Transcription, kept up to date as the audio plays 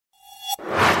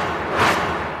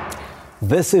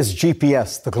This is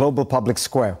GPS, the Global Public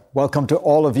Square. Welcome to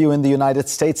all of you in the United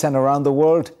States and around the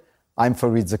world. I'm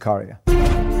Fareed Zakaria.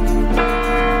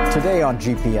 Today on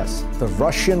GPS, the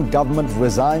Russian government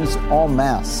resigns en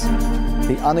masse.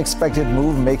 The unexpected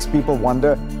move makes people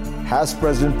wonder, has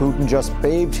President Putin just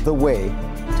paved the way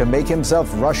to make himself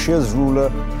Russia's ruler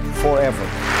forever?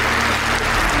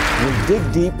 We'll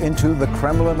dig deep into the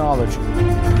Kremlinology.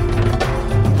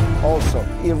 Also,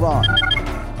 Iran.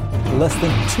 Less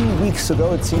than 2 weeks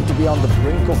ago, it seemed to be on the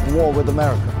brink of war with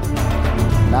America.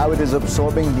 Now it is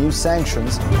absorbing new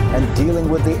sanctions and dealing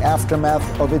with the aftermath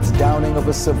of its downing of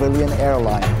a civilian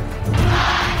airline.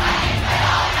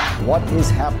 What is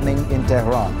happening in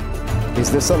Tehran? Is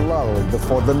this a lull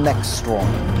before the next storm?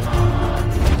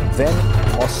 Then,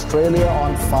 Australia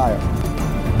on fire.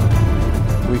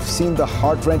 We've seen the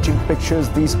heart-wrenching pictures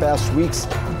these past weeks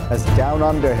as Down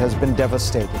Under has been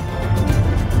devastated.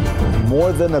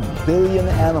 More than 1 billion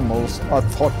animals are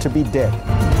thought to be dead.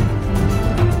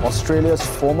 Australia's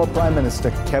former Prime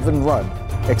Minister, Kevin Rudd,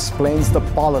 explains the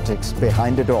politics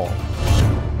behind it all.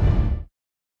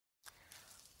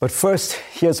 But first,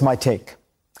 here's my take.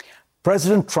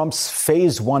 President Trump's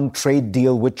Phase 1 trade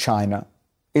deal with China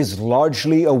is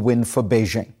largely a win for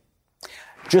Beijing.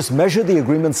 Just measure the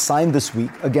agreement signed this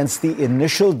week against the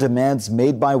initial demands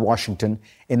made by Washington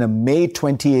in a May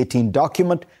 2018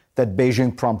 document that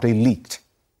Beijing promptly leaked.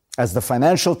 As the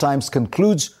Financial Times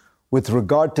concludes, with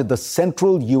regard to the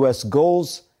central U.S.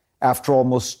 goals, after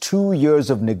almost 2 years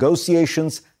of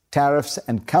negotiations, tariffs,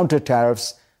 and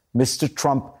counter-tariffs, Mr.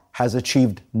 Trump has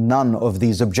achieved none of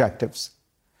these objectives.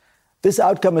 This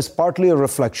outcome is partly a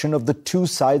reflection of the two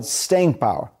sides' staying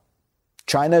power.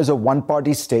 China is a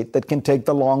one-party state that can take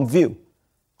the long view.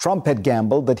 Trump had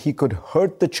gambled that he could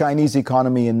hurt the Chinese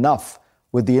economy enough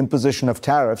with the imposition of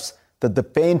tariffs that the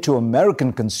pain to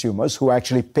American consumers who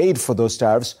actually paid for those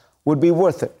tariffs would be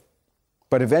worth it.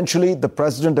 But eventually, the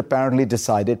president apparently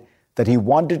decided that he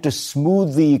wanted to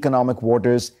smooth the economic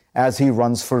waters as he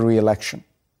runs for re-election.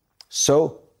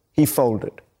 So, he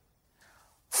folded.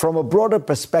 From a broader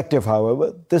perspective,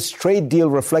 however, this trade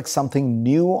deal reflects something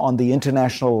new on the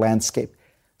international landscape,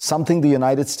 something the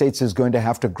United States is going to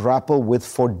have to grapple with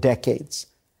for decades.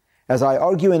 As I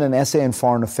argue in an essay in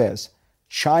Foreign Affairs,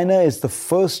 China is the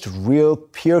first real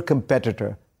peer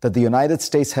competitor that the United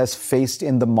States has faced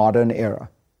in the modern era.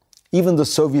 Even the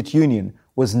Soviet Union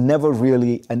was never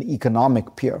really an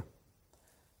economic peer.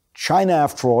 China,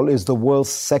 after all, is the world's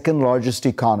second largest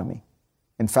economy.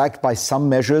 In fact, by some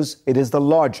measures, it is the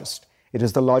largest. It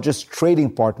is the largest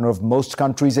trading partner of most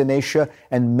countries in Asia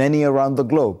and many around the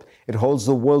globe. It holds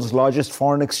the world's largest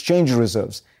foreign exchange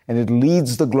reserves, and it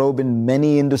leads the globe in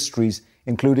many industries,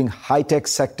 including high-tech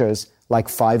sectors like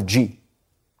 5G.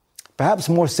 Perhaps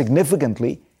more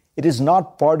significantly, it is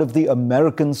not part of the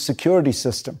American security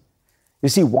system. You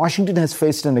see, Washington has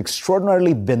faced an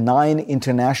extraordinarily benign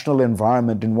international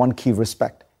environment in one key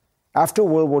respect. After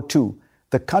World War II,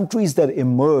 the countries that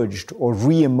emerged or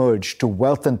re-emerged to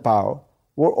wealth and power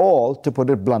were all, to put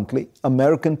it bluntly,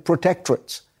 American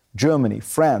protectorates. Germany,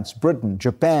 France, Britain,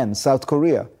 Japan, South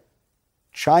Korea.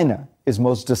 China is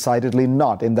most decidedly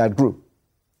not in that group.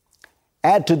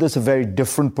 Add to this a very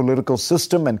different political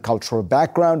system and cultural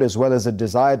background, as well as a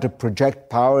desire to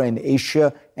project power in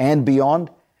Asia and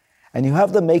beyond, and you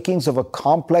have the makings of a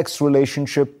complex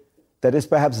relationship that is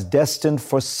perhaps destined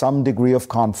for some degree of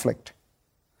conflict.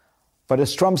 But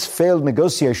as Trump's failed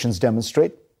negotiations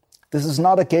demonstrate, this is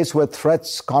not a case where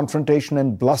threats, confrontation,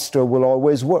 and bluster will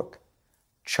always work.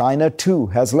 China, too,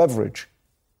 has leverage.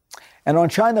 And on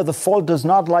China, the fault does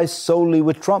not lie solely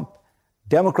with Trump.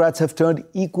 Democrats have turned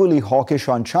equally hawkish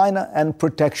on China and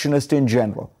protectionist in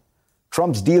general.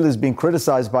 Trump's deal is being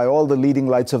criticized by all the leading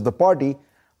lights of the party,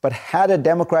 but had a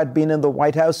Democrat been in the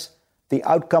White House, the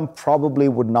outcome probably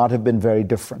would not have been very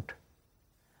different.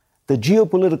 The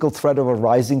geopolitical threat of a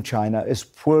rising China is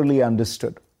poorly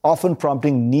understood, often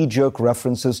prompting knee-jerk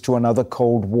references to another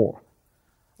Cold War.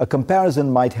 A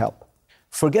comparison might help.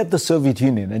 Forget the Soviet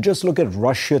Union and just look at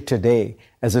Russia today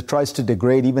as it tries to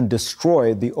degrade, even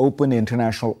destroy, the open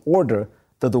international order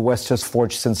that the West has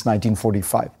forged since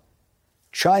 1945.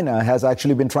 China has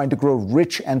actually been trying to grow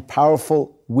rich and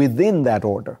powerful within that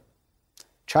order.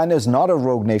 China is not a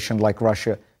rogue nation like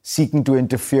Russia, seeking to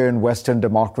interfere in Western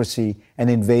democracy and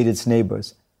invade its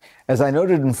neighbors. As I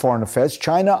noted in Foreign Affairs,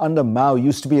 China under Mao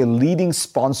used to be a leading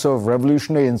sponsor of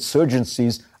revolutionary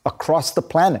insurgencies across the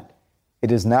planet.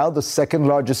 It is now the second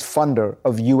largest funder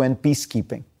of UN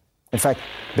peacekeeping. In fact,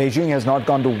 Beijing has not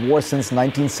gone to war since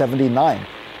 1979,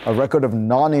 a record of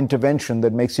non-intervention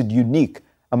that makes it unique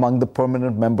among the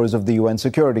permanent members of the UN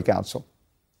Security Council.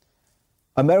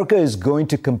 America is going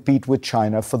to compete with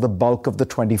China for the bulk of the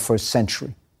 21st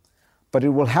century, but it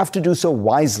will have to do so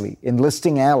wisely,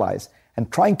 enlisting allies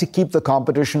and trying to keep the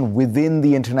competition within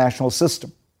the international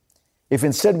system. If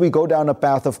instead we go down a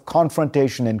path of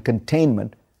confrontation and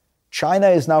containment, China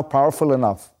is now powerful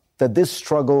enough that this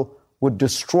struggle would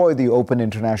destroy the open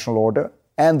international order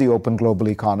and the open global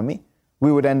economy.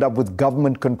 We would end up with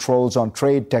government controls on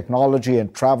trade, technology,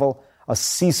 and travel, a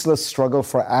ceaseless struggle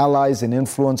for allies and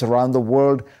influence around the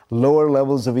world, lower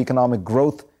levels of economic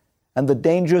growth, and the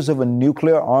dangers of a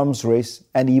nuclear arms race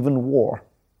and even war.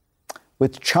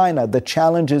 With China, the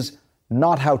challenge is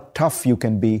not how tough you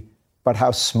can be, but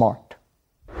how smart.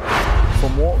 For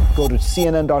more, go to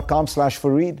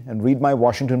cnn.com/Fareed and read my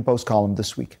Washington Post column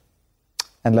this week.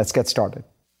 And let's get started.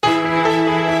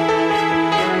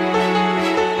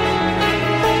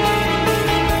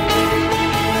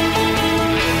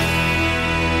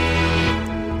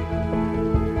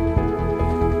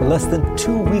 Less than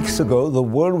 2 weeks ago, the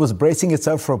world was bracing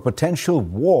itself for a potential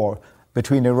war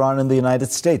between Iran and the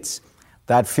United States.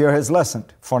 That fear has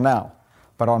lessened for now.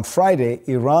 But on Friday,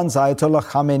 Iran's Ayatollah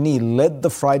Khamenei led the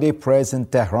Friday prayers in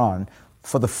Tehran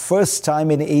for the first time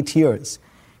in 8 years.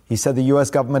 He said the U.S.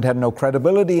 government had no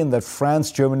credibility and that France,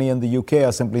 Germany, and the U.K.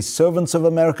 are simply servants of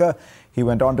America. He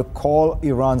went on to call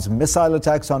Iran's missile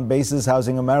attacks on bases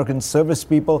housing American service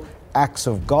people acts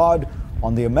of God.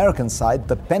 On the American side,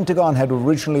 the Pentagon had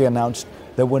originally announced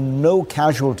there were no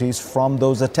casualties from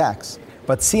those attacks.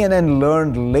 But CNN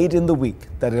learned late in the week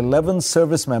that 11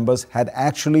 service members had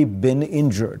actually been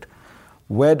injured.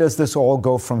 Where does this all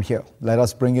go from here? Let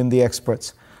us bring in the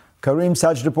experts. Karim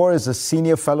Sajdipur is a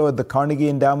senior fellow at the Carnegie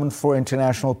Endowment for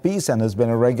International Peace and has been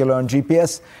a regular on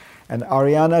GPS. And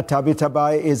Ariana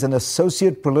Tabitabai is an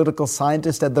associate political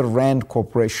scientist at the RAND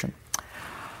Corporation.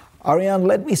 Ariane,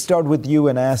 let me start with you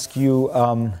and ask you,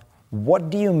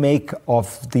 what do you make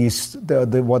of these,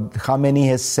 what Khamenei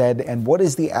has said, and what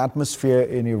is the atmosphere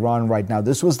in Iran right now?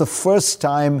 This was the first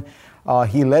time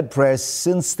he led prayers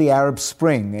since the Arab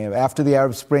Spring. After the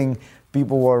Arab Spring,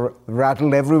 people were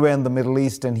rattled everywhere in the Middle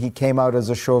East, and he came out as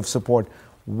a show of support.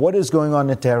 What is going on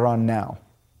in Tehran now?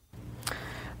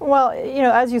 Well,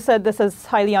 as you said, this is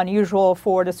highly unusual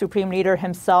for the Supreme Leader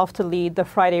himself to lead the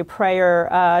Friday prayer.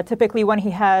 Typically, when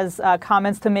he has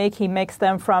comments to make, he makes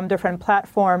them from different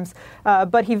platforms.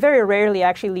 But he very rarely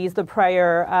actually leads the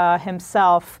prayer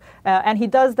himself. And he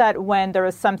does that when there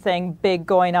is something big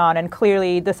going on. And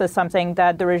clearly, this is something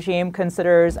that the regime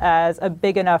considers as a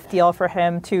big enough deal for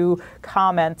him to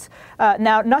comment.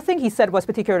 Now, nothing he said was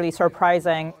particularly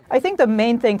surprising. I think the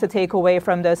main thing to take away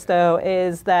from this, though,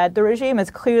 is that the regime is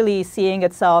clearly seeing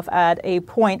itself at a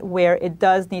point where it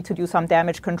does need to do some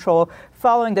damage control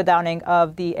following the downing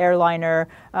of the airliner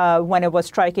when it was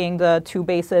striking the two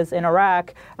bases in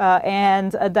Iraq,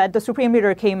 and that the Supreme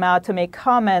Leader came out to make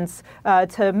comments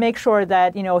to make sure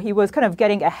that, he was kind of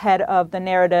getting ahead of the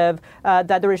narrative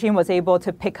that the regime was able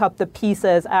to pick up the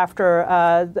pieces after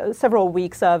several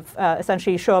weeks of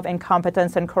essentially show of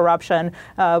incompetence and corruption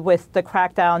with the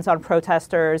crackdowns on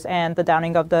protesters and the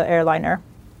downing of the airliner.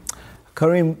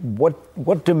 Karim,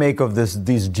 what to make of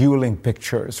these dueling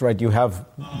pictures, right? You have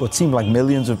what seemed like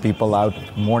millions of people out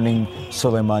mourning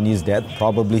Soleimani's death,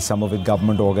 probably some of it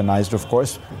government organized, of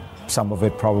course, some of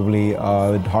it probably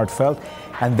heartfelt.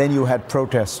 And then you had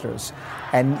protesters.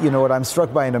 And what I'm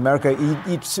struck by in America,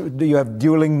 you have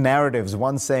dueling narratives.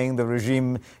 One saying the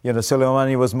regime,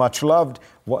 Soleimani was much loved.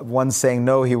 One saying,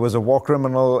 no, he was a war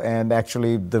criminal. And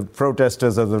actually, the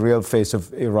protesters are the real face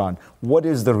of Iran. What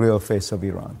is the real face of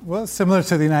Iran? Well, similar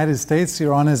to the United States,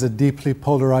 Iran is a deeply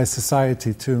polarized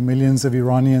society. To millions of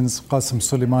Iranians, Qasem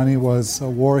Soleimani was a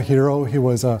war hero. He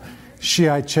was a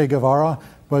Shiite Che Guevara.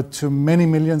 But to many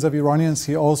millions of Iranians,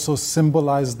 he also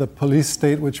symbolized the police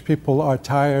state which people are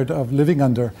tired of living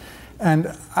under.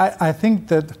 And I think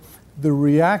that the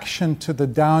reaction to the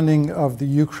downing of the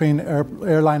Ukraine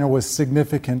airliner was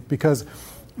significant because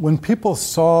when people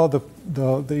saw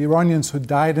the Iranians who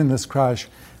died in this crash,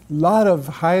 a lot of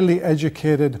highly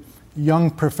educated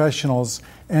young professionals,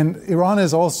 and Iran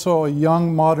is also a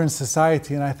young modern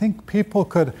society, and I think people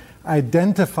could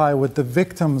identify with the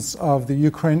victims of the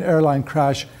Ukraine airline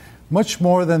crash much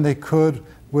more than they could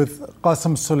with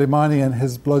Qasem Soleimani and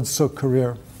his blood-soaked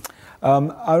career.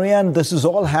 Ariane, this is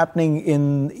all happening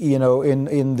in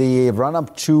the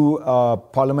run-up to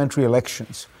parliamentary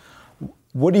elections.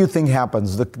 What do you think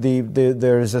happens?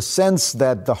 There is a sense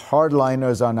that the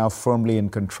hardliners are now firmly in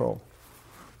control.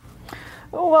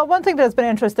 Well, one thing that's been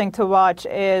interesting to watch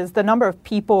is the number of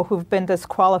people who've been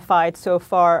disqualified so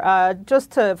far.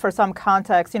 For some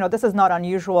context, this is not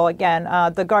unusual. Again,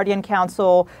 the Guardian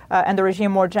Council and the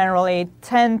regime more generally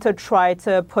tend to try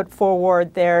to put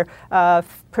forward their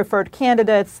preferred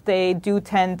candidates. They do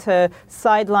tend to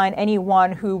sideline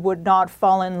anyone who would not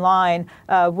fall in line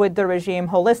with the regime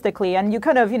holistically. And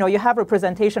you have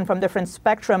representation from different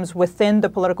spectrums within the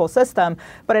political system,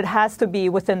 but it has to be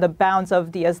within the bounds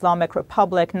of the Islamic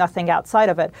Republic, nothing outside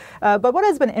of it. But what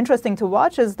has been interesting to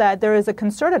watch is that there is a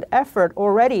concerted effort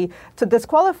already to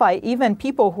disqualify even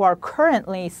people who are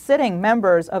currently sitting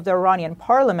members of the Iranian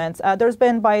parliament. There's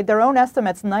been, by their own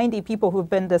estimates, 90 people who've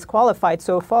been disqualified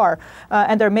so far.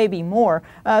 And there may be more.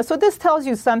 So this tells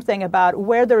you something about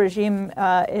where the regime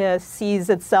sees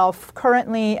itself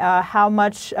currently, how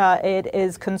much it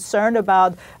is concerned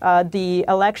about the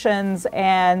elections,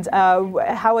 and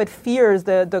how it fears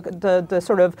the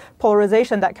sort of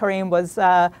polarization that Karim was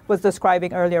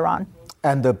describing earlier on.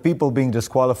 And the people being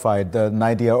disqualified, the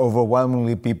 90 are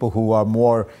overwhelmingly people who are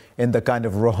more in the kind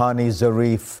of Rouhani,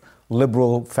 Zarif,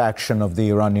 liberal faction of the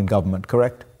Iranian government,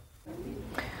 correct?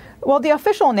 Well, the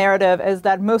official narrative is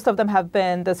that most of them have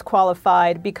been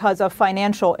disqualified because of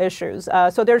financial issues.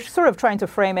 So they're sort of trying to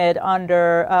frame it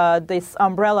under this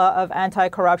umbrella of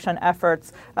anti-corruption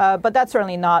efforts. But that's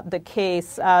certainly not the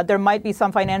case. There might be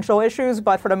some financial issues,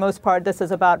 but for the most part, this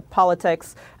is about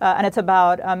politics. And it's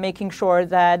about making sure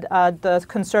that the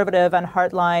conservative and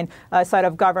hardline side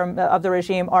of government of the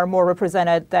regime are more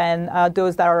represented than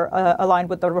those that are aligned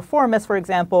with the reformists, for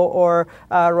example, or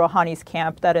Rouhani's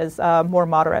camp that is more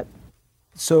moderate.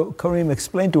 So, Karim,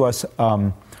 explain to us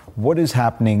what is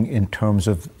happening in terms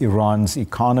of Iran's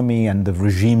economy and the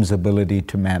regime's ability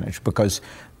to manage, because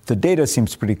the data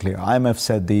seems pretty clear. IMF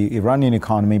said the Iranian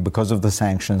economy, because of the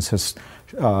sanctions, has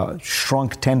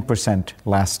shrunk 10%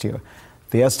 last year.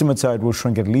 The estimates are it will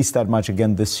shrink at least that much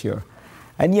again this year.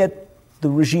 And yet, the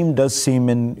regime does seem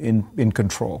in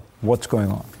control. What's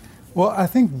going on? Well, I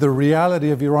think the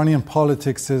reality of Iranian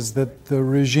politics is that the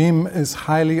regime is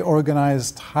highly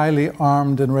organized, highly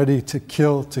armed, and ready to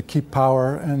kill to keep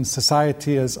power, and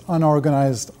society is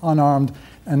unorganized, unarmed,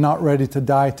 and not ready to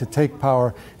die to take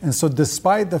power. And so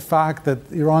despite the fact that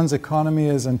Iran's economy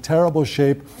is in terrible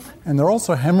shape, and they're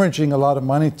also hemorrhaging a lot of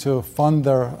money to fund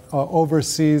their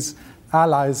overseas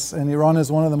allies, and Iran is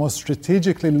one of the most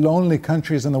strategically lonely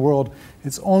countries in the world.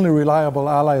 Its only reliable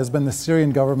ally has been the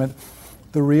Syrian government.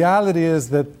 The reality is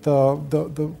that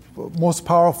the most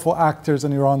powerful actors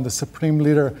in Iran, the supreme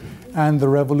leader and the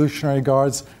Revolutionary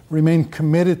Guards, remain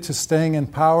committed to staying in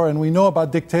power. And we know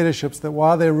about dictatorships that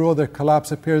while they rule, their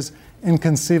collapse appears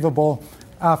inconceivable.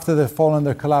 After they've fallen,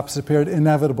 their collapse appeared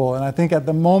inevitable. And I think at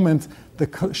the moment,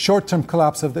 the short-term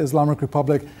collapse of the Islamic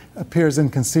Republic appears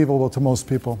inconceivable to most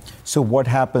people. So what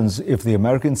happens if the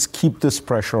Americans keep this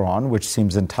pressure on, which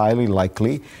seems entirely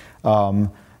likely?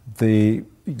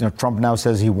 Trump now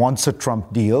says he wants a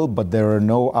Trump deal, but there are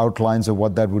no outlines of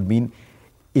what that would mean.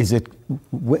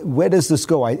 Where does this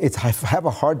go? I have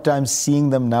a hard time seeing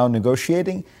them now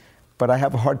negotiating, but I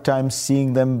have a hard time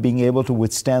seeing them being able to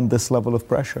withstand this level of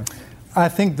pressure. I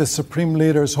think the supreme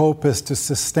leader's hope is to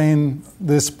sustain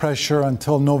this pressure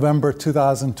until November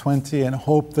 2020 and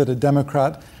hope that a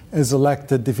Democrat is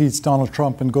elected, defeats Donald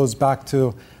Trump, and goes back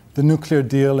to the nuclear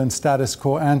deal and status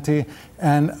quo ante.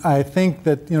 And I think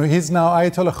that,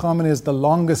 Ayatollah Khamenei is the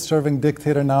longest serving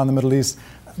dictator now in the Middle East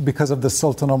because of the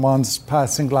Sultan Oman's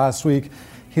passing last week.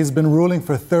 He's been ruling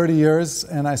for 30 years,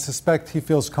 and I suspect he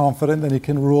feels confident that he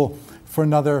can rule for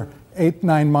another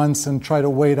 8-9 months and try to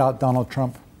wait out Donald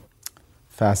Trump.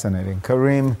 Fascinating.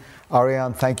 Karim,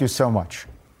 Ariane, thank you so much.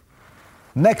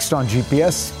 Next on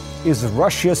GPS, is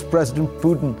Russia's President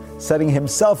Putin setting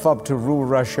himself up to rule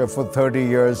Russia for 30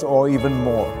 years or even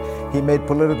more? He made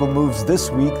political moves this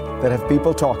week that have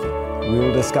people talking. We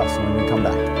will discuss when we come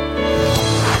back.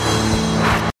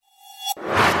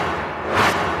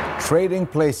 Trading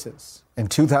places. In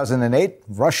 2008,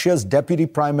 Russia's Deputy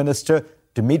Prime Minister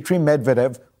Dmitry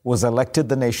Medvedev was elected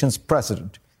the nation's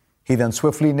president. He then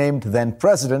swiftly named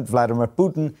then-President Vladimir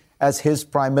Putin as his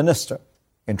prime minister.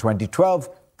 In 2012,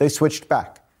 they switched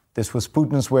back. This was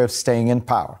Putin's way of staying in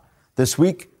power. This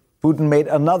week, Putin made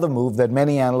another move that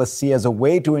many analysts see as a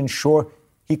way to ensure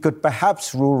he could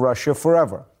perhaps rule Russia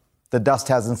forever. The dust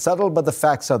hasn't settled, but the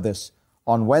facts are this.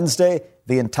 On Wednesday,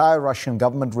 the entire Russian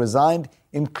government resigned,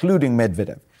 including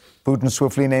Medvedev. Putin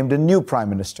swiftly named a new prime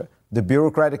minister, the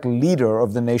bureaucratic leader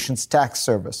of the nation's tax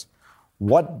service.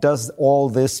 What does all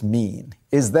this mean?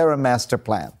 Is there a master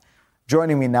plan?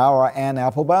 Joining me now are Anne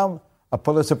Applebaum, a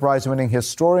Pulitzer Prize-winning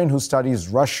historian who studies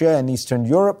Russia and Eastern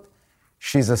Europe,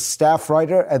 She's a staff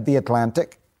writer at The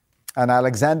Atlantic. And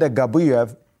Alexander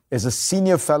Gabuyev is a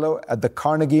senior fellow at the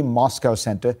Carnegie Moscow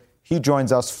Center. He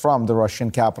joins us from the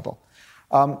Russian capital.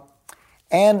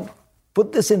 And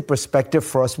put this in perspective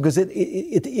for us, because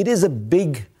it is a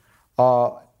big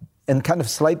and kind of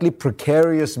slightly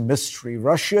precarious mystery.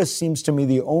 Russia seems to me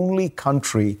the only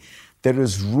country that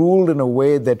is ruled in a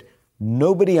way that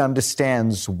nobody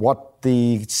understands what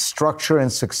the structure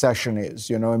and succession is.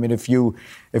 You know, I mean, if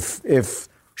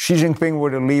Xi Jinping were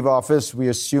to leave office, we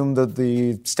assume that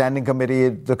the standing committee,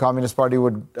 the Communist Party,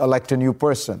 would elect a new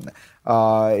person.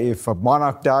 If a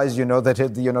monarch dies, you know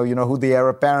who the heir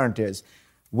apparent is.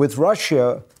 With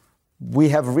Russia, we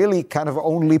have really kind of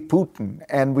only Putin,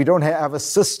 and we don't have a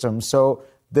system. So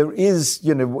there is,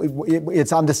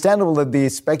 it's understandable that the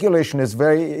speculation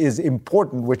is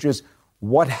important, which is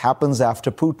what happens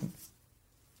after Putin.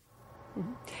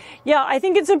 Yeah, I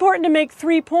think it's important to make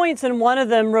 3 points, and one of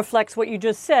them reflects what you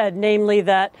just said, namely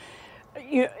that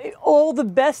all the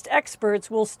best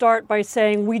experts will start by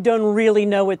saying we don't really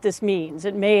know what this means.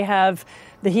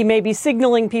 He may be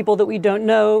signaling people that we don't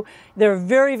know. There are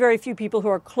very, very few people who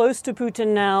are close to Putin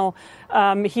now.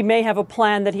 He may have a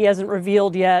plan that he hasn't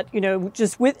revealed yet.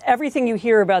 Just with everything you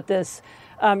hear about this,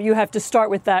 you have to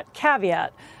start with that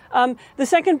caveat. The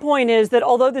second point is that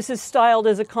although this is styled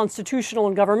as a constitutional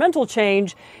and governmental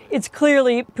change, it's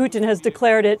clearly Putin has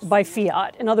declared it by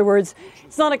fiat. In other words,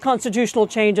 it's not a constitutional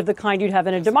change of the kind you'd have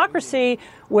in a democracy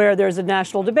where there's a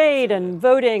national debate and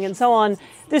voting and so on.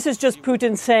 This is just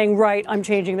Putin saying, right, I'm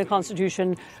changing the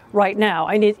constitution right now.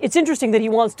 I mean, it's interesting that he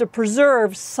wants to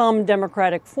preserve some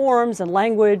democratic forms and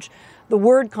language, the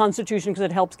word constitution, because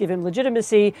it helps give him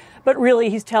legitimacy, but really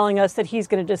he's telling us that he's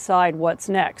going to decide what's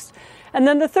next. And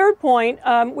then the third point,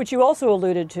 which you also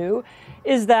alluded to,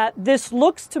 is that this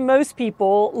looks to most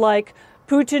people like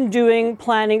Putin doing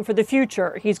planning for the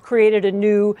future. He's created a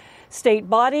new state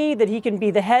body that he can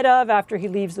be the head of after he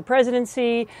leaves the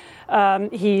presidency.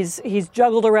 He's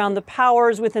juggled around the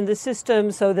powers within the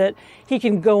system so that he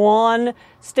can go on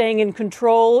staying in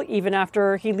control even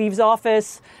after he leaves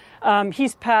office.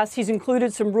 He's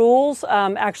included some rules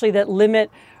actually that limit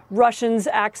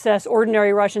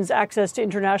ordinary Russians' access to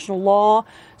international law.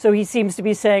 So he seems to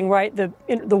be saying, right,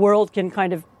 the world can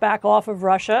kind of back off of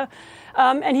Russia.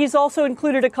 And he's also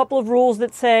included a couple of rules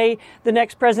that say the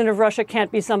next president of Russia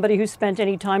can't be somebody who spent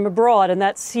any time abroad. And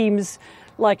that seems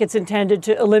like it's intended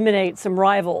to eliminate some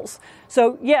rivals.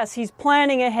 So, yes, he's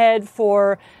planning ahead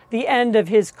for the end of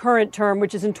his current term,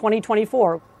 which is in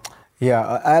 2024.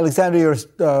 Yeah, Alexander,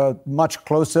 you're much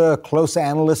close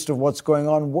analyst of what's going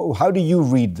on. How do you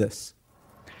read this?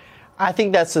 I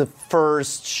think that's a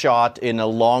first shot in a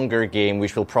longer game,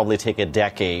 which will probably take a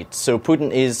decade. So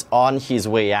Putin is on his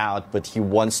way out, but he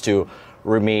wants to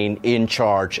remain in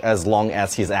charge as long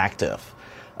as he's active.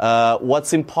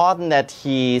 What's important that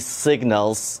he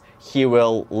signals he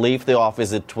will leave the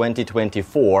office in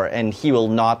 2024 and he will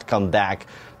not come back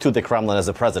to the Kremlin as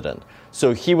a president.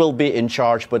 So he will be in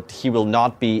charge, but he will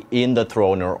not be in the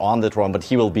throne or on the throne, but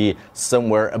he will be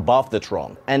somewhere above the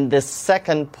throne. And the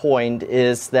second point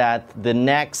is that the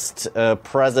next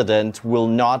president will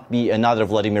not be another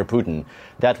Vladimir Putin.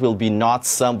 That will be not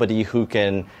somebody who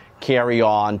can carry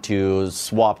on to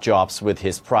swap jobs with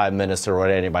his prime minister or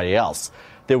anybody else.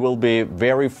 There will be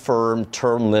very firm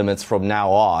term limits from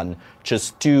now on,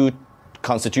 just 2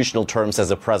 constitutional terms as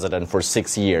a president for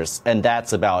 6 years, and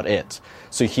that's about it.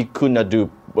 So he could not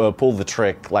pull the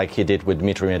trick like he did with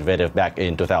Dmitry Medvedev back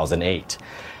in 2008.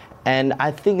 And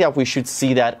I think that we should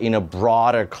see that in a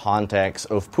broader context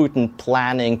of Putin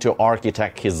planning to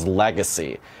architect his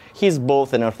legacy. He's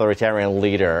both an authoritarian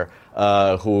leader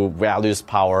who values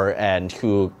power and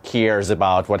who cares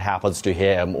about what happens to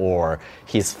him or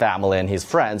his family and his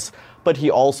friends, but he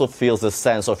also feels a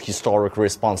sense of historic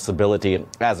responsibility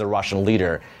as a Russian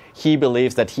leader. He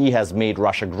believes that he has made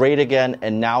Russia great again,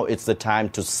 and now it's the time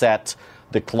to set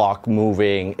the clock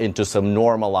moving into some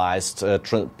normalized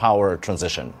power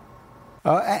transition.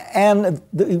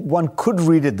 One could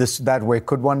read it that way,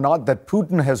 could one not? That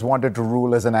Putin has wanted to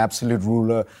rule as an absolute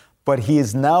ruler, but he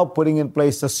is now putting in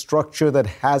place a structure that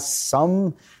has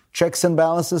some checks and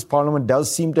balances. Parliament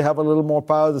does seem to have a little more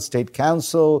power, the State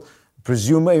Council.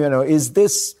 Is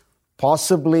this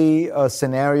possibly a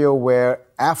scenario where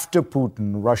after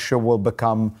Putin, Russia will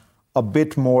become a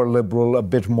bit more liberal, a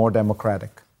bit more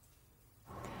democratic?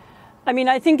 I mean,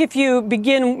 I think if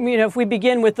we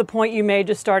begin with the point you made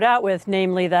to start out with,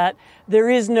 namely that there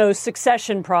is no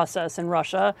succession process in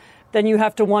Russia, then you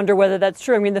have to wonder whether that's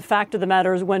true. I mean, the fact of the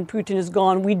matter is when Putin is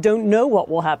gone, we don't know what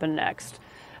will happen next.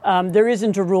 There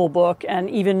isn't a rule book, and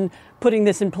even putting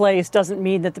this in place doesn't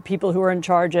mean that the people who are in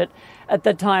charge at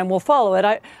that time will follow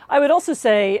it. I would also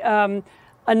say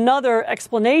another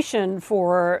explanation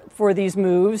for these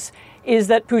moves is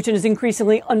that Putin is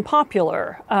increasingly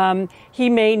unpopular. He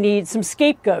may need some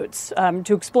scapegoats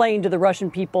to explain to the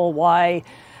Russian people why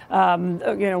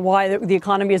the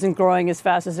economy isn't growing as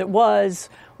fast as it was,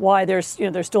 why there's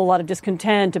still a lot of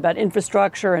discontent about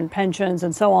infrastructure and pensions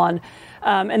and so on.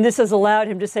 And this has allowed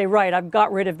him to say, right, I've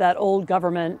got rid of that old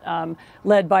government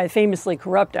led by famously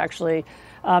corrupt, actually,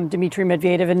 Dmitry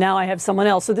Medvedev, and now I have someone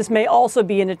else. So this may also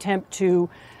be an attempt to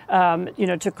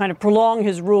kind of prolong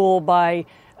his rule by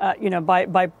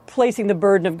placing the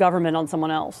burden of government on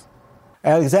someone else.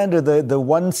 Alexander, the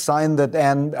one sign that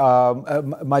Anne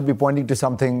might be pointing to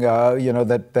something,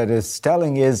 that is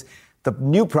telling is the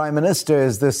new prime minister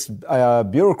is this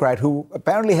bureaucrat who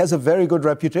apparently has a very good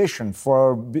reputation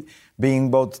for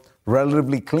being both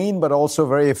relatively clean, but also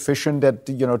very efficient at,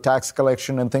 tax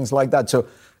collection and things like that. So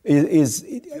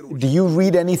do you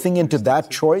read anything into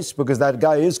that choice? Because that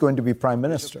guy is going to be prime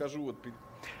minister.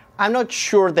 I'm not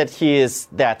sure that he is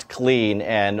that clean,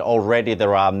 and already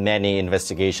there are many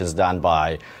investigations done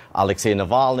by Alexei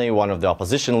Navalny, one of the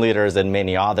opposition leaders, and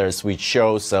many others, which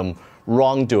show some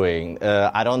wrongdoing.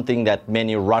 I don't think that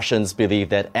many Russians believe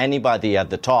that anybody at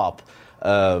the top,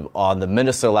 on the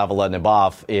minister level and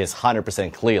above, is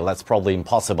 100% clear. That's probably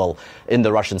impossible in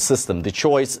the Russian system. The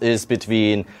choice is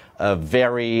between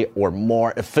very or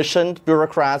more efficient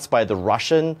bureaucrats by the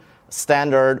Russian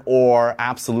standard, or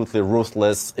absolutely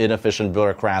ruthless, inefficient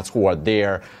bureaucrats who are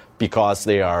there because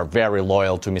they are very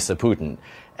loyal to Mr. Putin.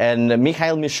 And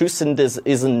Mikhail Mishustin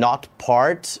is not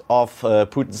part of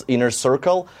Putin's inner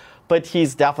circle, but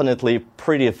he's definitely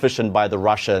pretty efficient by the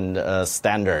Russian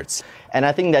standards. And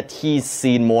I think that he's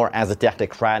seen more as a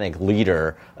technocratic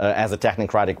leader, as a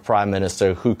technocratic prime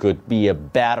minister who could be a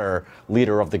better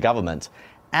leader of the government.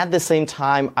 At the same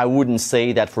time, I wouldn't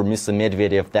say that for Mr.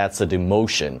 Medvedev that's a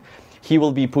demotion. He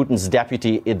will be Putin's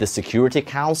deputy in the Security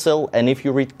Council, and if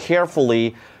you read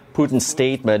carefully Putin's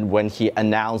statement when he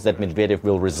announced that Medvedev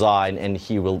will resign and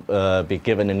he will be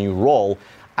given a new role,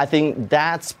 I think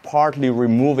that's partly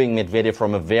removing Medvedev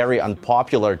from a very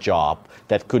unpopular job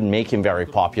that could make him very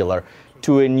popular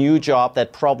to a new job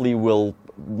that probably will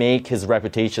make his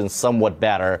reputation somewhat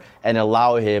better and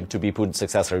allow him to be Putin's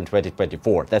successor in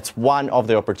 2024. That's one of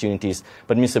the opportunities,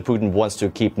 but Mr. Putin wants to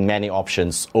keep many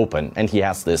options open, and he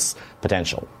has this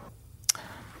potential.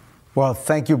 Well,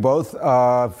 thank you both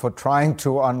for trying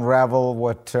to unravel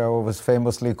what was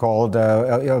famously called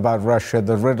about Russia,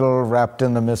 the riddle wrapped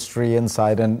in the mystery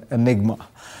inside an enigma.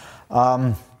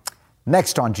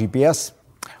 Next on GPS,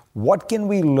 what can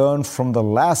we learn from the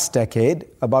last decade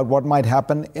about what might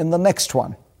happen in the next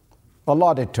one? A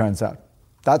lot, it turns out.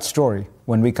 That story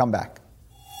when we come back.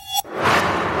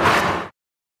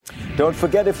 Don't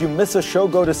forget, if you miss a show,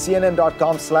 go to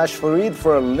cnn.com/Fareed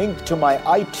for a link to my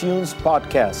iTunes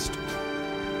podcast.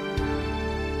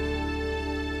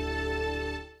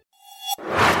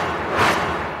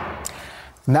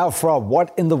 Now for our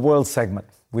What in the World segment.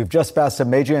 We've just passed a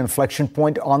major inflection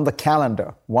point on the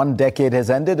calendar. One decade has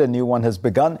ended, a new one has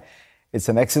begun. It's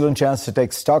an excellent chance to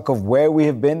take stock of where we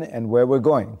have been and where we're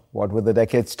going. What were the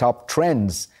decade's top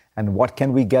trends, and what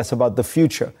can we guess about the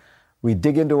future? We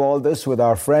dig into all this with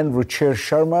our friend Ruchir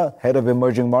Sharma, Head of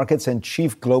Emerging Markets and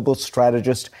Chief Global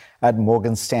Strategist at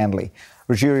Morgan Stanley.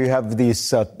 Ruchir, you have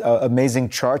these amazing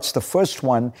charts. The first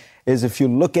one is if you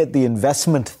look at the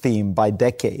investment theme by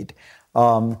decade,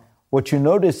 what you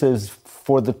notice is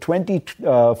for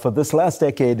this last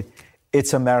decade,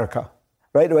 it's America,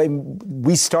 right?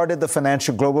 We started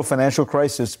the global financial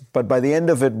crisis, but by the end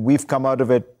of it, we've come out of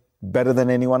it better than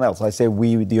anyone else. I say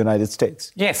we, the United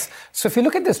States. Yes. So if you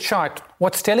look at this chart,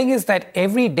 what's telling is that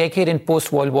every decade in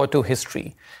post-World War II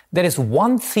history, there is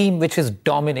one theme which has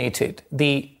dominated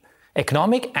the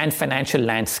economic and financial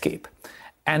landscape.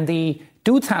 And the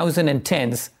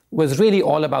 2010s was really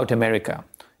all about America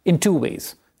in two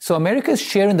ways. So America's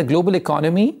share in the global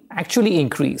economy actually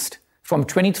increased from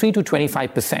 23 to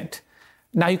 25%.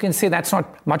 Now you can say that's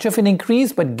not much of an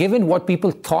increase, but given what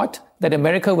people thought that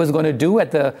America was going to do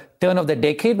at the turn of the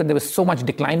decade, when there was so much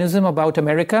declinism about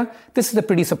America, this is a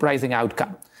pretty surprising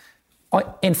outcome.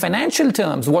 In financial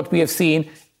terms, what we have seen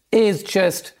is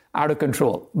just out of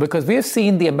control, because we have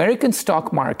seen the American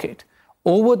stock market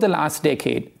over the last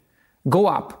decade go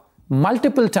up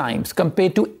multiple times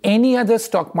compared to any other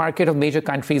stock market of major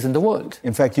countries in the world.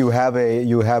 In fact, you have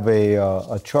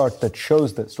a chart that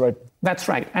shows this, right? That's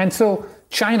right. And so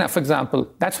China, for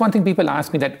example, that's one thing people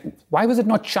ask me, that why was it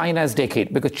not China's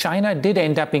decade? Because China did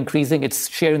end up increasing its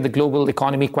share in the global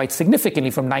economy quite significantly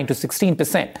from 9 to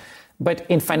 16%. But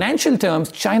in financial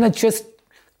terms, China just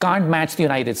can't match the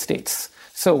United States.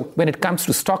 So when it comes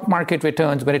to stock market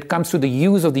returns, when it comes to the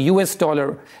use of the US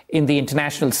dollar in the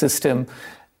international system,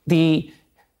 the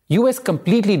US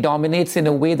completely dominates in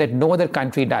a way that no other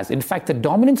country does. In fact, the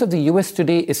dominance of the US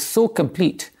today is so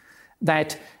complete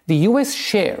that the US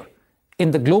share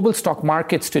in the global stock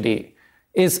markets today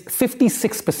is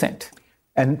 56%.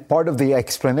 And part of the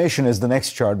explanation is the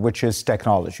next chart, which is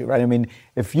technology, right? I mean,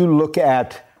 if you look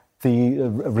at the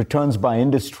returns by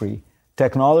industry,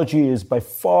 technology is by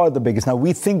far the biggest. Now,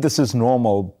 we think this is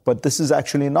normal, but this is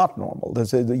actually not normal.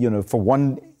 This is, for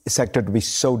one sector to be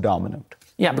so dominant.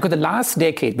 Yeah, because the last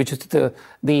decade, which is the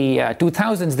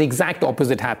 2000s, the exact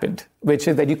opposite happened, which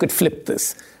is that you could flip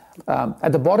this.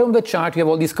 At the bottom of the chart, you have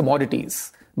all these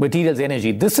commodities, materials,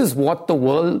 energy. This is what the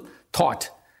world thought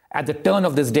at the turn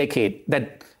of this decade,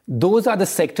 that those are the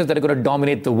sectors that are going to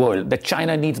dominate the world, that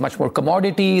China needs much more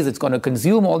commodities, it's going to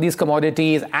consume all these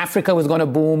commodities, Africa was going to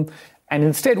boom. And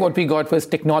instead, what we got was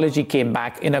technology came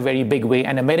back in a very big way.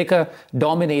 And America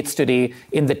dominates today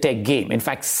in the tech game. In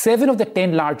fact, 7 of the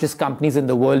 10 largest companies in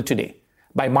the world today,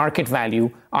 by market value,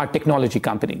 are technology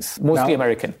companies, mostly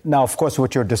American. Now, of course,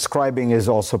 what you're describing is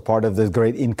also part of this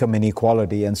great income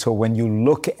inequality. And so when you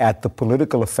look at the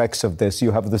political effects of this,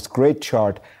 you have this great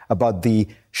chart about the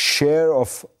share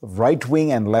of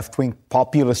right-wing and left-wing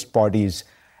populist parties.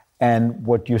 And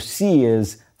what you see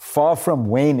is, far from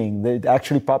waning,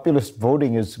 actually populist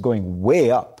voting is going way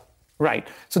up. Right.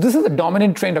 So this is a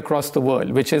dominant trend across the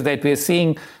world, which is that we're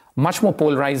seeing much more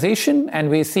polarization and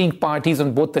we're seeing parties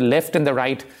on both the left and the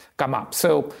right come up.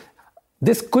 So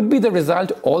this could be the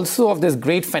result also of this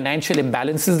great financial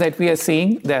imbalances that we are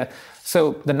seeing.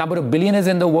 So the number of billionaires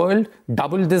in the world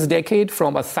doubled this decade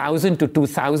from 1,000 to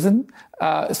 2,000.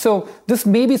 So this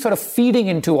may be sort of feeding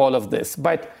into all of this.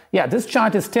 But yeah, this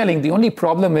chart is telling the only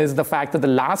problem is the fact that the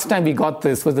last time we got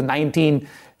this was the 1920s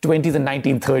and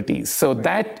 1930s. So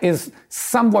that is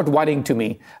somewhat worrying to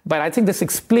me. But I think this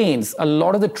explains a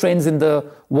lot of the trends in the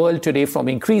world today, from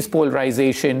increased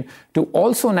polarization to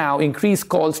also now increased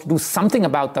calls to do something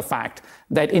about the fact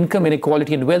that income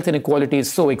inequality and wealth inequality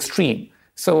is so extreme.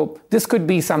 So this could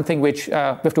be something which we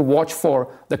have to watch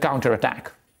for the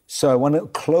counterattack. So I want to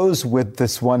close with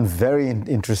this one very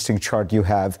interesting chart you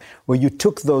have, where you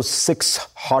took those 6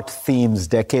 hot themes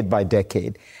decade by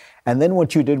decade. And then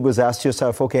what you did was ask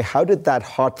yourself, okay, how did that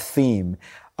hot theme,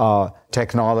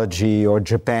 technology or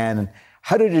Japan,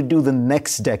 how did it do the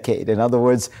next decade? In other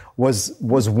words, was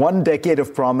one decade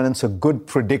of prominence a good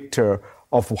predictor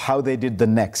of how they did the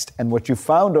next? And what you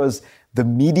found was the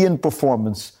median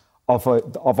performance of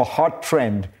a hot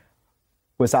trend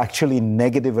was actually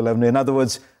negative 11. In other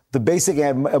words, the basic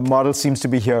model seems to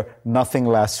be here, nothing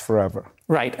lasts forever.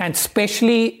 Right, and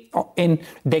especially in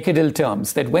decadal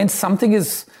terms, that when something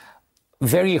is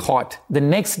very hot, the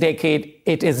next decade,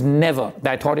 it is never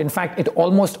that hot. In fact, it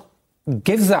almost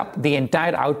gives up the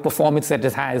entire outperformance that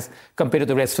it has compared to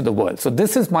the rest of the world. So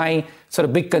this is my sort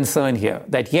of big concern here,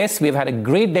 that yes, we've had a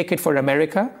great decade for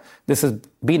America. This has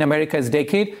been America's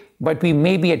decade, but we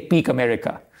may be at peak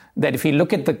America. That if you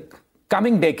look at the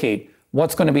coming decade,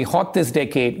 what's going to be hot this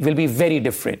decade will be very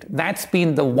different. That's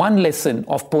been the one lesson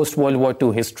of post-World War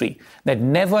II history, that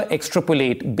never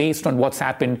extrapolate based on what's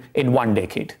happened in one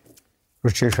decade.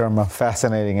 Ruchir Sharma,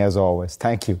 fascinating as always.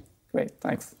 Thank you. Great,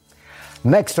 thanks.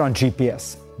 Next on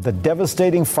GPS, the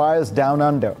devastating fires down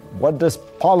under. What does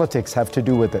politics have to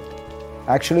do with it?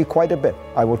 Actually, quite a bit.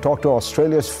 I will talk to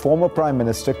Australia's former Prime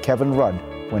Minister, Kevin Rudd,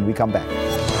 when we come back.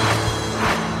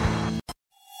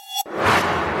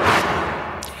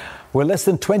 We're less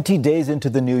than 20 days into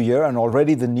the new year, and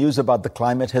already the news about the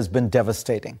climate has been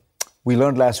devastating. We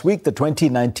learned last week that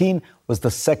 2019 was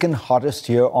the second hottest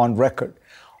year on record.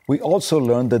 We also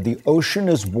learned that the ocean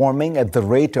is warming at the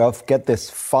rate of, get this,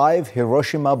 5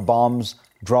 Hiroshima bombs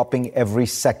dropping every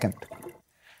second.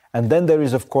 And then there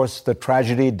is, of course, the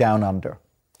tragedy down under.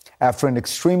 After an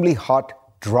extremely hot,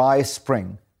 dry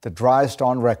spring, the driest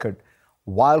on record,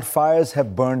 wildfires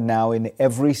have burned now in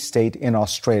every state in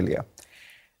Australia.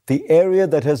 The area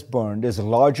that has burned is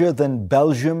larger than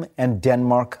Belgium and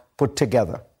Denmark put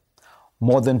together.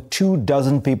 More than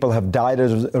 24 people have died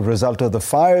as a result of the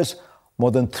fires.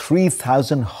 More than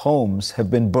 3,000 homes have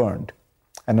been burned.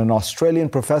 And an Australian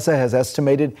professor has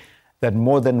estimated that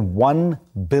more than 1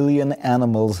 billion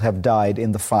animals have died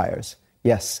in the fires.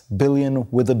 Yes, billion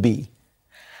with a B.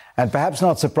 And perhaps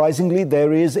not surprisingly,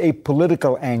 there is a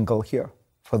political angle here.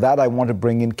 For that, I want to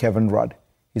bring in Kevin Rudd.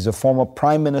 He's a former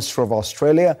Prime Minister of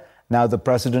Australia, now the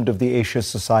President of the Asia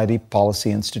Society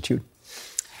Policy Institute.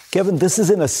 Kevin, this is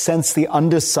in a sense the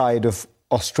underside of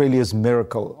Australia's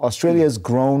miracle. Australia has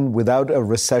grown without a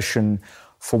recession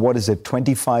for,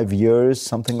 25 years,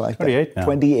 something like 28 that? now.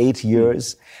 28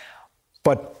 years.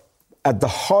 But at the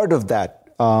heart of that,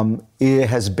 it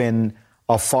has been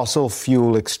a fossil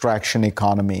fuel extraction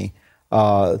economy,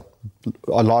 a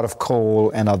lot of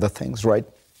coal and other things, right?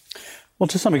 Well,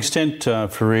 to some extent,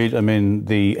 Fareed, I mean,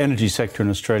 the energy sector in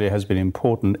Australia has been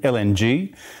important.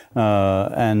 LNG,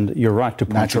 and you're right to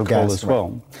point to coal as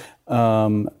well.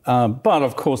 But,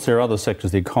 of course, there are other sectors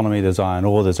of the economy. There's iron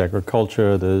ore, there's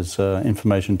agriculture, there's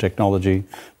information technology,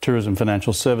 tourism,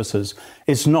 financial services.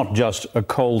 It's not just a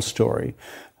coal story.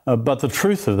 But the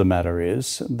truth of the matter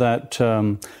is that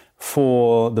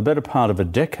for the better part of a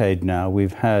decade now,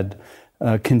 we've had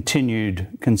continued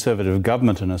Conservative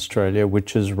government in Australia,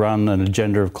 which has run an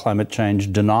agenda of climate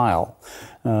change denial,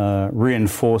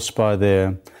 reinforced by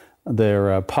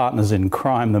their partners in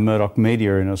crime, the Murdoch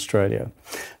media in Australia.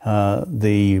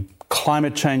 The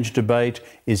climate change debate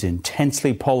is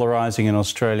intensely polarising in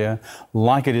Australia,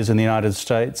 like it is in the United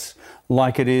States,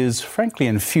 like it is, frankly,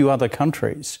 in few other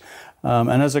countries.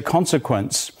 And as a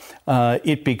consequence,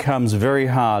 it becomes very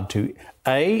hard to,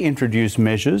 A, introduce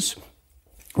measures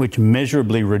which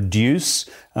measurably reduce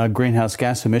greenhouse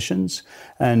gas emissions,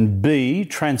 and B,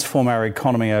 transform our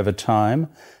economy over time,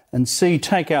 and C,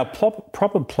 take our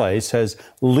proper place as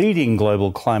leading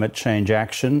global climate change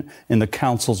action in the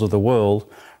councils of the world,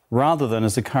 rather than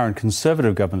as the current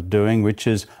Conservative government doing, which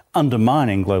is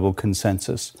undermining global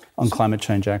consensus on climate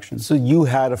change action. So you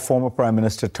had a former Prime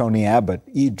Minister, Tony Abbott,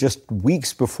 just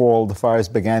weeks before all the fires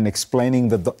began, explaining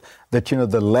that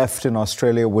the left in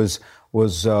Australia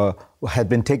had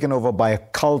been taken over by a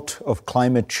cult of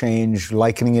climate change,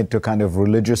 likening it to kind of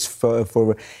religious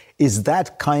fervor. Is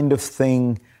that kind of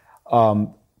thing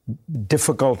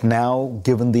difficult now,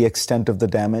 given the extent of the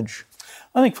damage?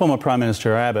 I think former Prime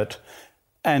Minister Abbott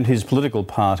and his political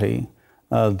party,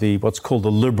 what's called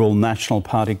the Liberal National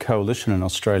Party coalition in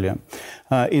Australia,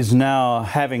 is now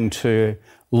having to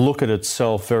look at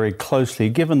itself very closely,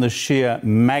 given the sheer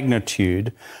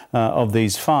magnitude of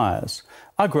these fires.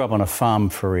 I grew up on a farm,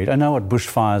 Fareed. I know what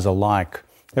bushfires are like.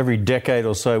 Every decade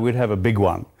or so, we'd have a big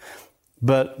one.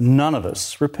 But none of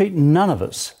us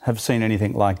have seen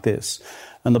anything like this.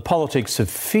 And the politics of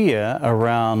fear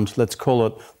around, let's call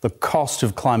it, the cost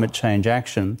of climate change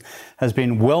action has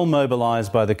been well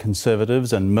mobilised by the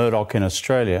Conservatives and Murdoch in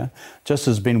Australia, just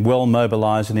as been well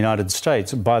mobilised in the United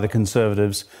States by the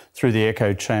Conservatives through the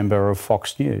echo chamber of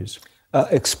Fox News.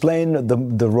 Explain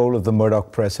the role of the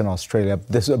Murdoch press in Australia.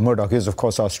 Murdoch is, of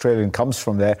course, Australian, comes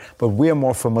from there, but we are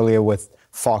more familiar with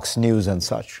Fox News and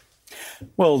such.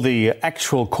 Well, the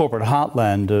actual corporate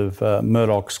heartland of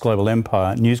Murdoch's global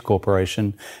empire, News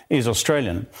Corporation, is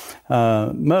Australian.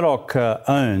 Murdoch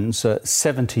owns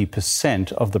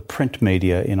 70% of the print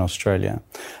media in Australia,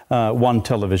 one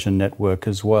television network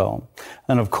as well,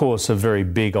 and of course a very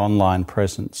big online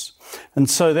presence. And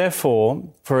so therefore,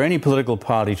 for any political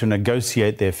party to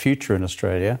negotiate their future in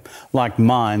Australia, like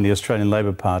mine, the Australian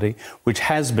Labor Party, which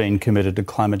has been committed to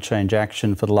climate change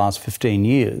action for the last 15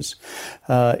 years,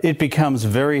 it becomes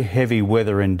very heavy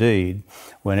weather indeed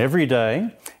when every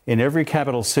day in every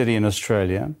capital city in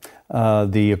Australia,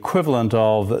 the equivalent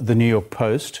of the New York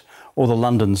Post or the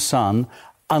London Sun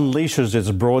unleashes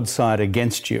its broadside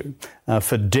against you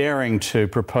for daring to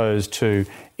propose to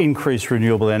increase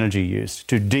renewable energy use,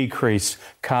 to decrease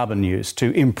carbon use,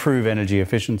 to improve energy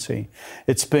efficiency.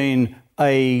 It's been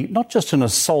not just an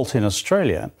assault in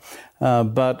Australia,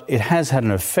 but it has had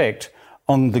an effect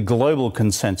on the global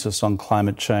consensus on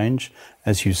climate change,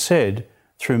 as you said,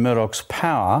 through Murdoch's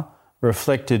power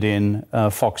reflected in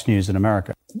Fox News in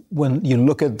America. When you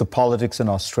look at the politics in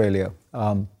Australia,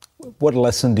 what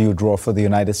lesson do you draw for the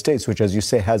United States, which, as you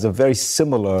say, has a very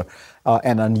similar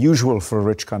and unusual for a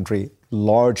rich country,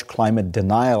 large climate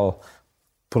denial,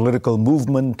 political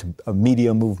movement, a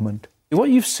media movement?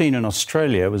 What you've seen in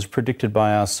Australia was predicted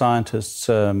by our scientists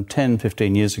 10,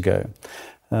 15 years ago.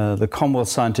 The Commonwealth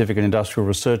Scientific and Industrial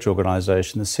Research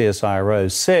Organisation, the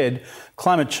CSIRO, said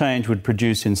climate change would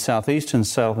produce in southeastern,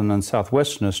 southern and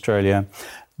southwestern Australia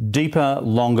deeper,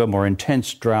 longer, more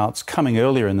intense droughts coming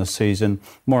earlier in the season,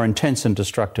 more intense and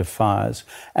destructive fires.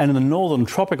 And in the northern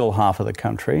tropical half of the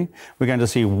country, we're going to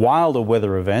see wilder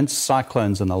weather events,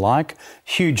 cyclones and the like,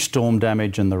 huge storm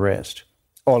damage and the rest.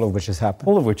 All of which is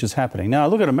happening. All of which is happening. Now,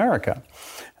 look at America.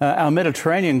 Our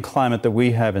Mediterranean climate that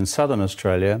we have in southern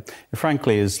Australia,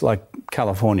 frankly, is like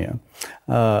California.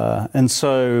 And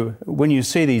so when you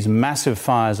see these massive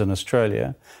fires in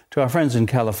Australia, to our friends in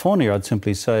California, I'd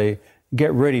simply say,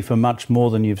 get ready for much more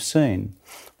than you've seen.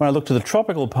 When I look to the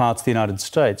tropical parts of the United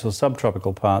States or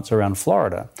subtropical parts around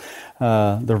Florida,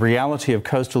 the reality of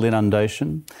coastal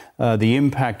inundation, the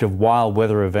impact of wild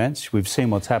weather events. We've seen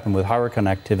what's happened with hurricane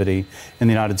activity in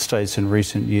the United States in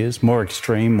recent years, more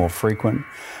extreme, more frequent.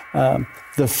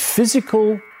 The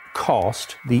physical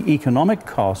cost, the economic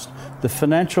cost, the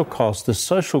financial cost, the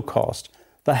social cost,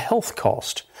 the health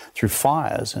cost through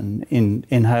fires and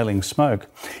inhaling smoke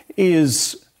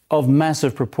is of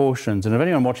massive proportions. And if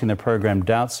anyone watching the program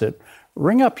doubts it,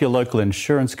 ring up your local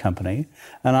insurance company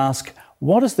and ask,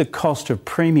 what is the cost of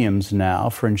premiums now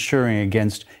for insuring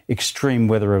against extreme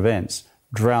weather events,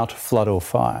 drought, flood or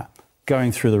fire?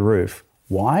 Going through the roof.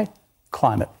 Why?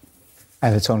 Climate.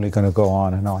 And it's only going to go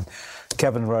on and on.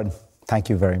 Kevin Rudd, thank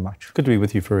you very much. Good to be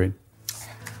with you, Fareed.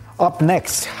 Up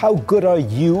next, how good are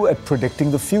you at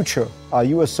predicting the future? Are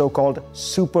you a so-called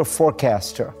super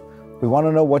forecaster? We want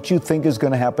to know what you think is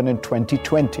going to happen in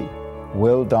 2020.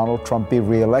 Will Donald Trump be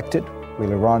re-elected?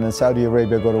 Will Iran and Saudi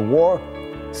Arabia go to war?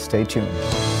 Stay tuned.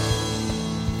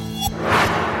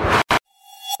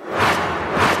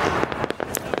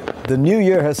 The new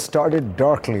year has started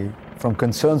darkly, from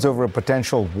concerns over a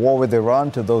potential war with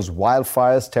Iran to those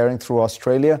wildfires tearing through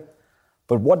Australia.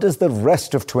 But what does the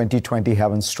rest of 2020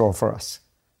 have in store for us?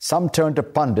 Some turn to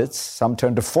pundits, some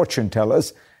turn to fortune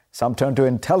tellers, some turn to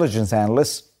intelligence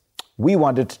analysts. We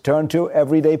wanted to turn to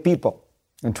everyday people.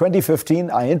 In 2015,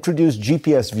 I introduced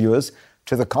GPS viewers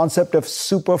to the concept of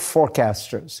super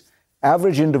forecasters,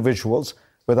 average individuals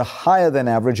with a higher than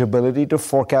average ability to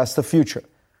forecast the future.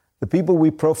 The people we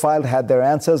profiled had their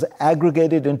answers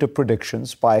aggregated into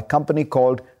predictions by a company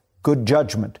called Good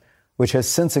Judgment, which has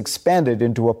since expanded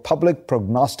into a public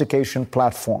prognostication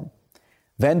platform.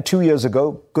 Then 2 years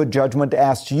ago, Good Judgment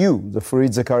asked you, the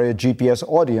Fareed Zakaria GPS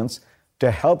audience,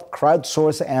 to help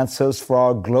crowdsource answers for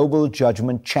our Global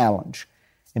Judgment Challenge.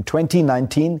 In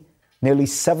 2019, nearly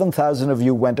 7,000 of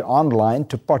you went online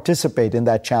to participate in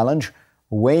that challenge,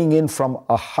 weighing in from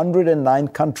 109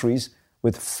 countries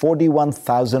with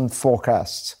 41,000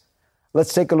 forecasts.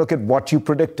 Let's take a look at what you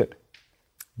predicted.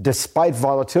 Despite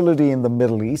volatility in the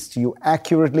Middle East, you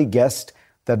accurately guessed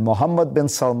that Mohammed bin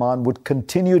Salman would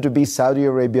continue to be Saudi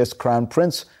Arabia's crown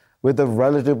prince with a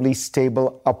relatively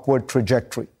stable upward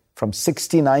trajectory, from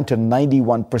 69 to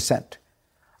 91%.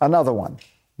 Another one,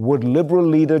 would Liberal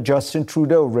leader Justin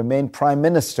Trudeau remain Prime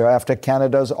Minister after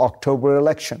Canada's October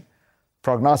election?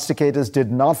 Prognosticators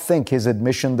did not think his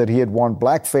admission that he had worn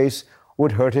blackface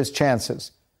would hurt his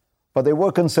chances, but they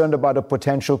were concerned about a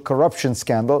potential corruption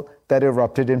scandal that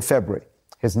erupted in February.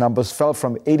 His numbers fell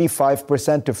from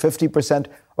 85% to 50%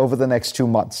 over the next 2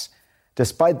 months.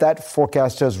 Despite that,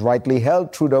 forecasters rightly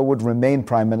held Trudeau would remain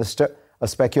Prime Minister, a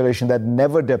speculation that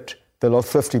never dipped below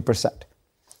 50%.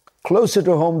 Closer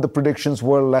to home, the predictions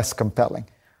were less compelling.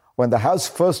 When the House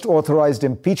first authorized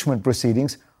impeachment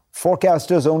proceedings,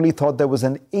 forecasters only thought there was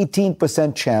an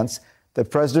 18% chance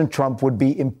that President Trump would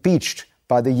be impeached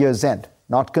by the year's end.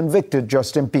 Not convicted,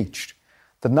 just impeached.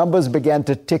 The numbers began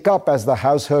to tick up as the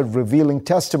House heard revealing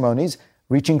testimonies,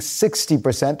 reaching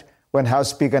 60% when House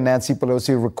Speaker Nancy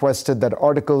Pelosi requested that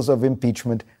articles of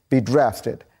impeachment be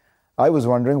drafted. I was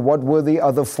wondering, what were the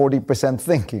other 40%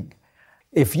 thinking?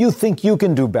 If you think you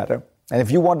can do better, and if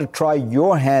you want to try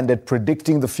your hand at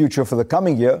predicting the future for the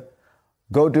coming year,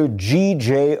 go to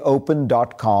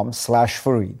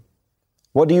gjopen.com/Fareed.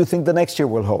 What do you think the next year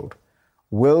will hold?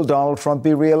 Will Donald Trump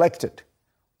be re-elected?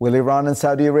 Will Iran and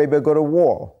Saudi Arabia go to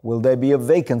war? Will there be a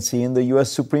vacancy in the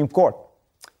U.S. Supreme Court?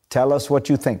 Tell us what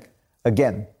you think.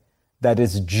 Again, that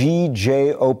is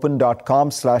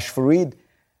gjopen.com/Fareed.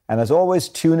 And as always,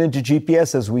 tune into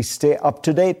GPS as we stay up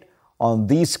to date on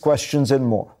these questions and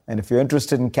more. And if you're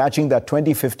interested in catching that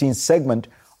 2015 segment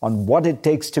on what it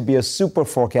takes to be a super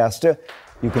forecaster,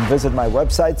 you can visit my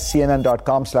website,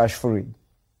 cnn.com/Fareed.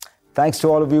 Thanks to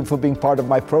all of you for being part of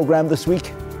my program this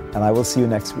week, and I will see you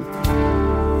next week.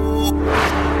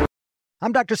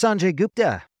 I'm Dr. Sanjay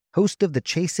Gupta, host of the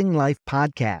Chasing Life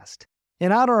podcast.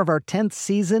 In honor of our 10th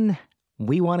season,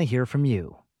 we want to hear from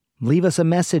you. Leave us a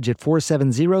message at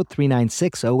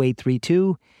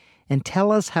 470-396-0832 and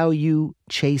tell us how you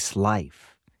chase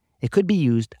life. It could be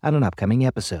used on an upcoming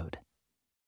episode.